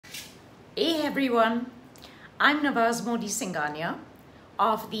Hey everyone, I'm 𝐲𝐻𝐵𝐵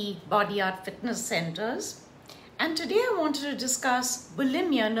of the Body Art Fitness Centers, and today I wanted to discuss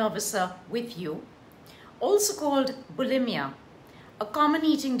bulimia nervosa with you, also called bulimia, a common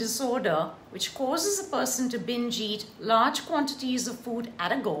eating disorder which causes a person to binge eat large quantities of food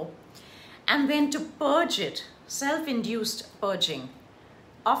at a go and then to purge it, self-induced purging,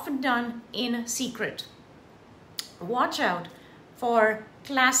 often done in secret. Watch out for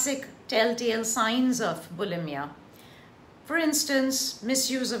classic telltale signs of bulimia. For instance,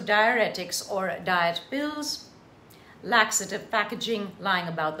 misuse of diuretics or diet pills, laxative packaging lying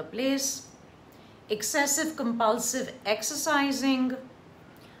about the place, excessive compulsive exercising,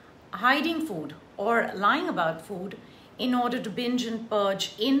 hiding food or lying about food in order to binge and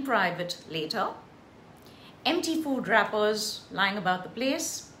purge in private later, empty food wrappers lying about the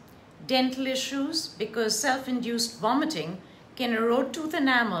place, dental issues because self-induced vomiting can erode tooth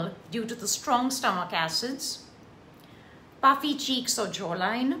enamel due to the strong stomach acids, puffy cheeks or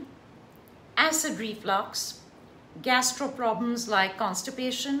jawline, acid reflux, gastro problems like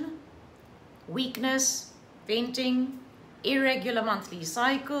constipation, weakness, fainting, irregular monthly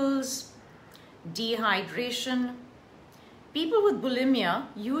cycles, dehydration. People with bulimia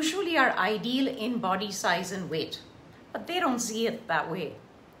usually are ideal in body size and weight, but they don't see it that way.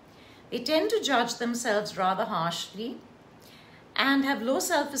 They tend to judge themselves rather harshly and have low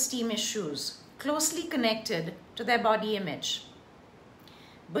self-esteem issues closely connected to their body image.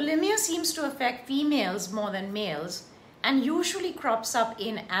 Bulimia seems to affect females more than males and usually crops up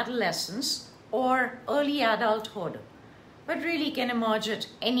in adolescence or early adulthood, but really can emerge at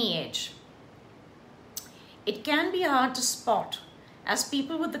any age. It can be hard to spot, as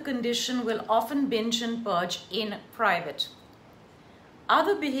people with the condition will often binge and purge in private.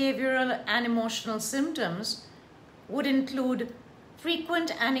 Other behavioral and emotional symptoms would include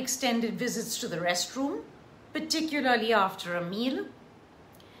frequent and extended visits to the restroom, particularly after a meal,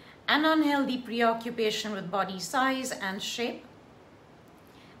 an unhealthy preoccupation with body size and shape,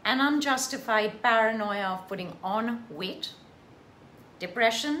 an unjustified paranoia of putting on weight,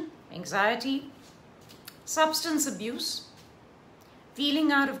 depression, anxiety, substance abuse,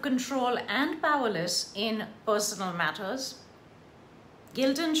 feeling out of control and powerless in personal matters,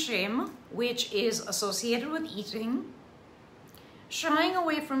 guilt and shame, which is associated with eating, shying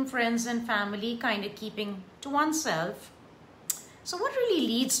away from friends and family, kind of keeping to oneself. So what really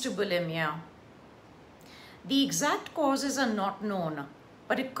leads to bulimia? The exact causes are not known,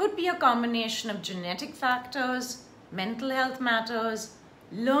 but it could be a combination of genetic factors, mental health matters,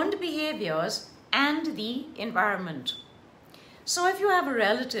 learned behaviors, and the environment. So if you have a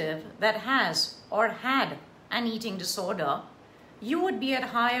relative that has or had an eating disorder, you would be at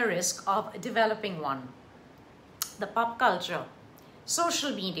higher risk of developing one. The pop culture,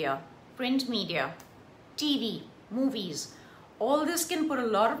 social media, print media, TV, movies, all this can put a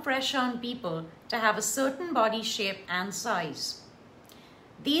lot of pressure on people to have a certain body shape and size.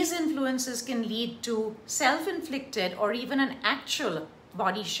 These influences can lead to self-inflicted or even an actual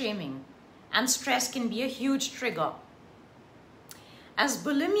body shaming, and stress can be a huge trigger. As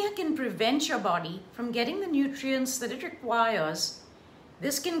bulimia can prevent your body from getting the nutrients that it requires,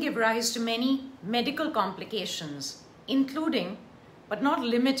 this can give rise to many medical complications, including but not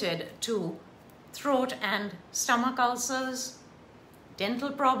limited to throat and stomach ulcers, dental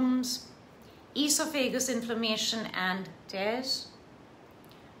problems, esophagus inflammation and tears,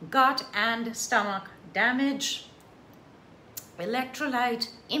 gut and stomach damage, electrolyte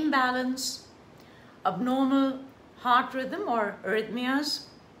imbalance, abnormal heart rhythm or arrhythmias,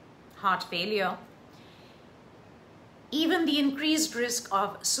 heart failure, even the increased risk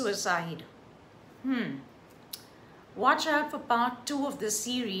of suicide. Watch out for part 2 of this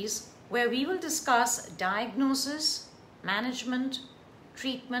series, where we will discuss diagnosis, management,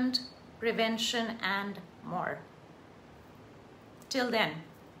 treatment, prevention, and more. Till then,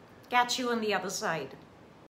 catch you on the other side.